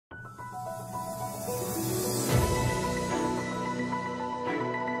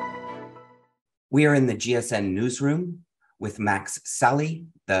We are in the GSN newsroom with Max Sali,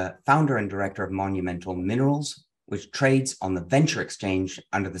 the founder and director of Monumental Minerals, which trades on the venture exchange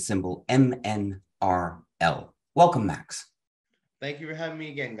under the symbol MNRL. Welcome, Max. Thank you for having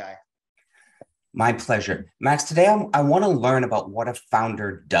me again, Guy. My pleasure. Max, today I want to learn about what a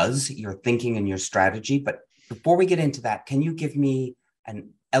founder does, your thinking and your strategy. But before we get into that, can you give me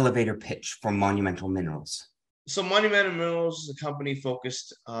an elevator pitch for Monumental Minerals? So Monumental Minerals is a company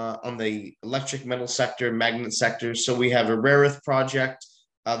focused on the electric metal sector, magnet sector. So we have a rare earth project,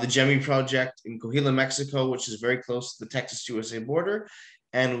 the Jemi project in Chile, Mexico, which is very close to the Texas-USA border.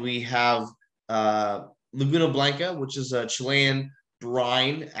 And we have Laguna Blanca, which is a Chilean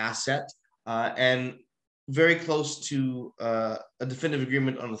brine asset, and very close to a definitive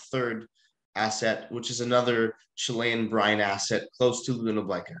agreement on a third asset, which is another Chilean brine asset close to Laguna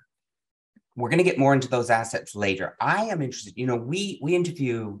Blanca. We're going to get more into those assets later. I am interested, we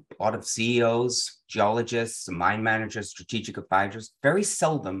interview a lot of CEOs, geologists, mine managers, strategic advisors. Very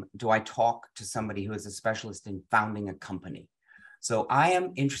seldom do I talk to somebody who is a specialist in founding a company. So I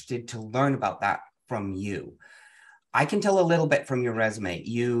am interested to learn about that from you. I can tell a little bit from your resume.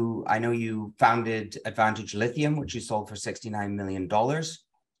 I know you founded Advantage Lithium, which you sold for $69 million.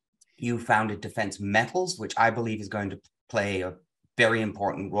 You founded Defense Metals, which I believe is going to play a very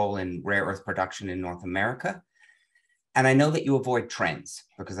important role in rare earth production in North America. And I know that you avoid trends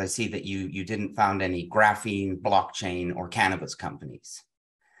because I see that you didn't found any graphene, blockchain, or cannabis companies.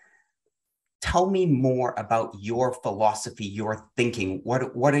 Tell me more about your philosophy, your thinking.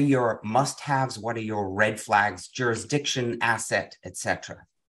 What are your must-haves? What are your red flags, jurisdiction, asset, etc.?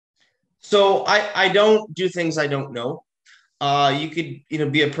 So I don't do things I don't know. You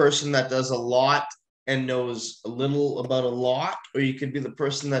could be a person that does a lot and knows a little about a lot, or you could be the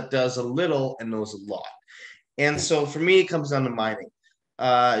person that does a little and knows a lot. And so for me, it comes down to mining.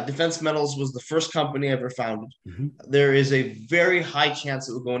 Defense Metals was the first company I ever founded. Mm-hmm. There is a very high chance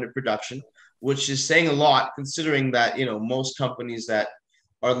it will go into production, which is saying a lot considering that, most companies that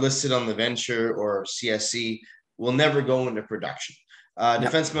are listed on the venture or CSE will never go into production.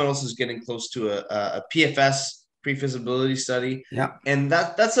 Defense Metals is getting close to a PFS, pre-feasibility study. Yeah. And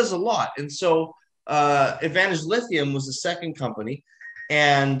that says a lot. And so Advantage Lithium was the second company,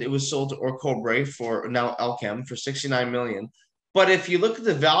 and it was sold to Orcobre for now Elchem for $69 million. But if you look at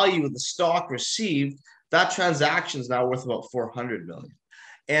the value of the stock received, that transaction is now worth about $400 million.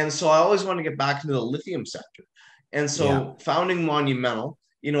 And so I always want to get back into the lithium sector. And so founding Monumental,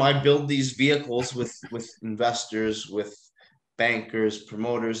 I build these vehicles with investors, with bankers,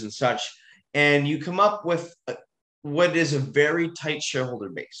 promoters, and such. And you come up with what is a very tight shareholder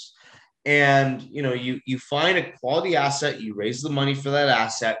base. And, you find a quality asset, you raise the money for that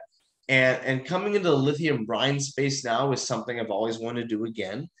asset. And coming into the lithium brine space now is something I've always wanted to do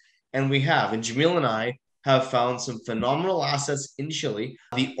again. And we have. And Jamil and I have found some phenomenal assets in Chile.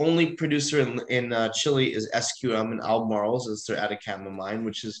 The only producer in Chile is SQM and Albemarle's. It's their Atacama mine,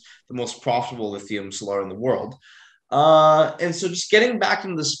 which is the most profitable lithium salar in the world. And so just getting back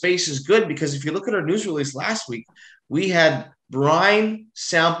into the space is good because if you look at our news release last week, we had brine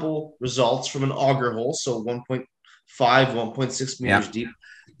sample results from an auger hole, so 1.5, 1.6 meters deep,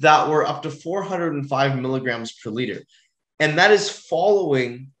 that were up to 405 milligrams per liter. And that is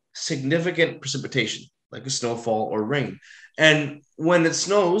following significant precipitation, like a snowfall or rain. And when it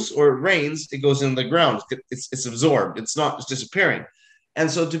snows or it rains, it goes into the ground. It's absorbed. It's disappearing. And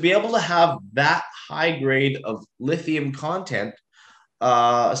so to be able to have that high grade of lithium content,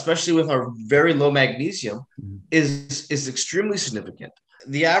 especially with our very low magnesium, is extremely significant.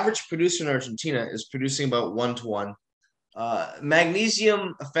 The average producer in Argentina is producing about 1-to-1.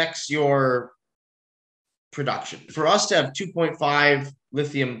 Magnesium affects your production. For us to have 2.5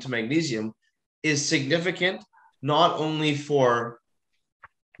 lithium to magnesium is significant, not only for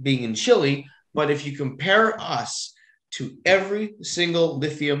being in Chile, but if you compare us to every single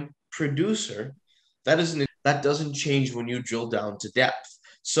lithium producer, that doesn't change when you drill down to depth.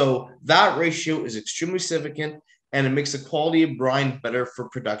 So that ratio is extremely significant, and it makes the quality of brine better for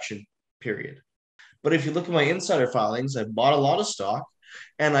production, period. But if you look at my insider filings, I bought a lot of stock,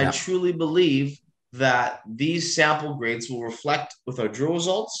 and I truly believe that these sample grades will reflect with our drill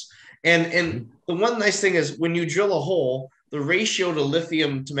results. And the one nice thing is when you drill a hole, the ratio to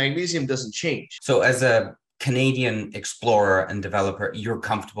lithium to magnesium doesn't change. So as a Canadian explorer and developer, you're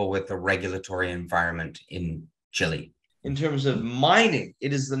comfortable with the regulatory environment in Chile? In terms of mining,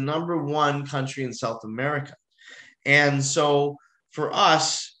 it is the #1 country in South America. And so for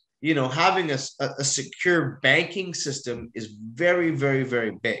us, having a secure banking system is very, very,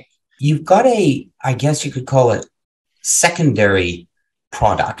 very big. You've got I guess you could call it secondary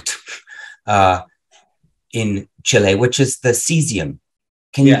product in Chile, which is the cesium.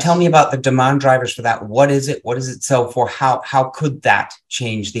 Can you Yes. tell me about the demand drivers for that? What is it? What does it sell for? How could that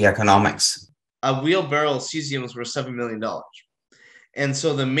change the economics? A wheelbarrow of cesium is worth $7 million. And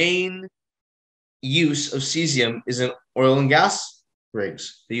so the main use of cesium is in oil and gas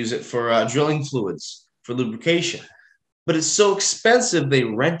rigs. They use it for drilling fluids, for lubrication. But it's so expensive, they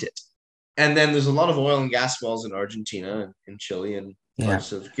rent it. And then there's a lot of oil and gas wells in Argentina and in Chile and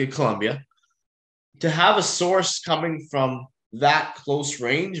parts of Colombia. To have a source coming from that close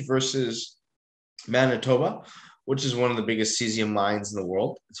range versus Manitoba, which is one of the biggest cesium mines in the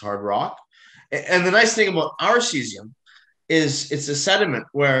world, it's hard rock. And the nice thing about our cesium is it's a sediment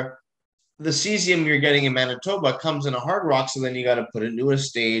where the cesium you're getting in Manitoba comes in a hard rock, so then you got to put it into a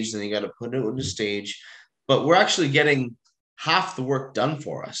stage, then you got to put it into a stage. But we're actually getting half the work done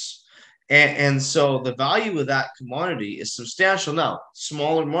for us. And so the value of that commodity is substantial now,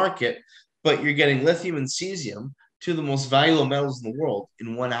 smaller market, but you're getting lithium and cesium, two of the most valuable metals in the world,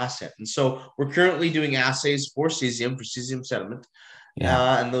 in one asset. And so we're currently doing assays for cesium sediment,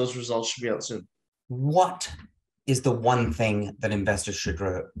 and those results should be out soon. What is the one thing that investors should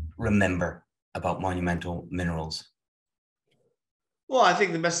remember about Monumental Minerals? Well, I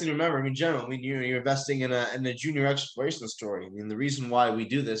think the best thing to remember, in general, you're investing in a junior exploration story. The reason why we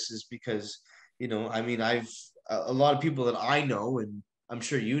do this is because, I've a lot of people that I know, and I'm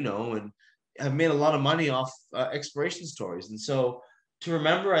sure you know, and have made a lot of money off exploration stories. And so to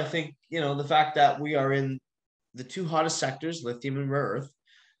remember, I think, the fact that we are in the two hottest sectors, lithium and rare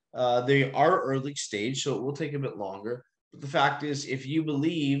earth. They are early stage, so it will take a bit longer. But the fact is, if you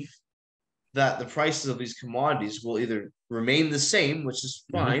believe that the prices of these commodities will either remain the same, which is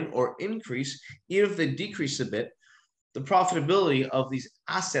fine, or increase, even if they decrease a bit, the profitability of these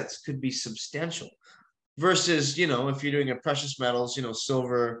assets could be substantial. Versus, if you're doing a precious metals,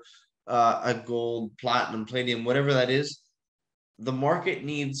 silver, a gold, platinum, palladium, whatever that is, the market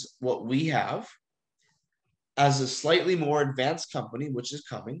needs what we have as a slightly more advanced company, which is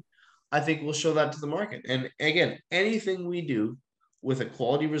coming. I think we'll show that to the market. And again, anything we do with a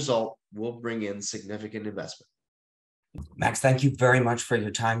quality result will bring in significant investment. Max, thank you very much for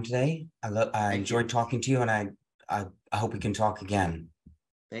your time today. I enjoyed talking to you, and I hope we can talk again.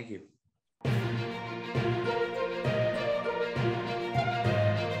 Thank you.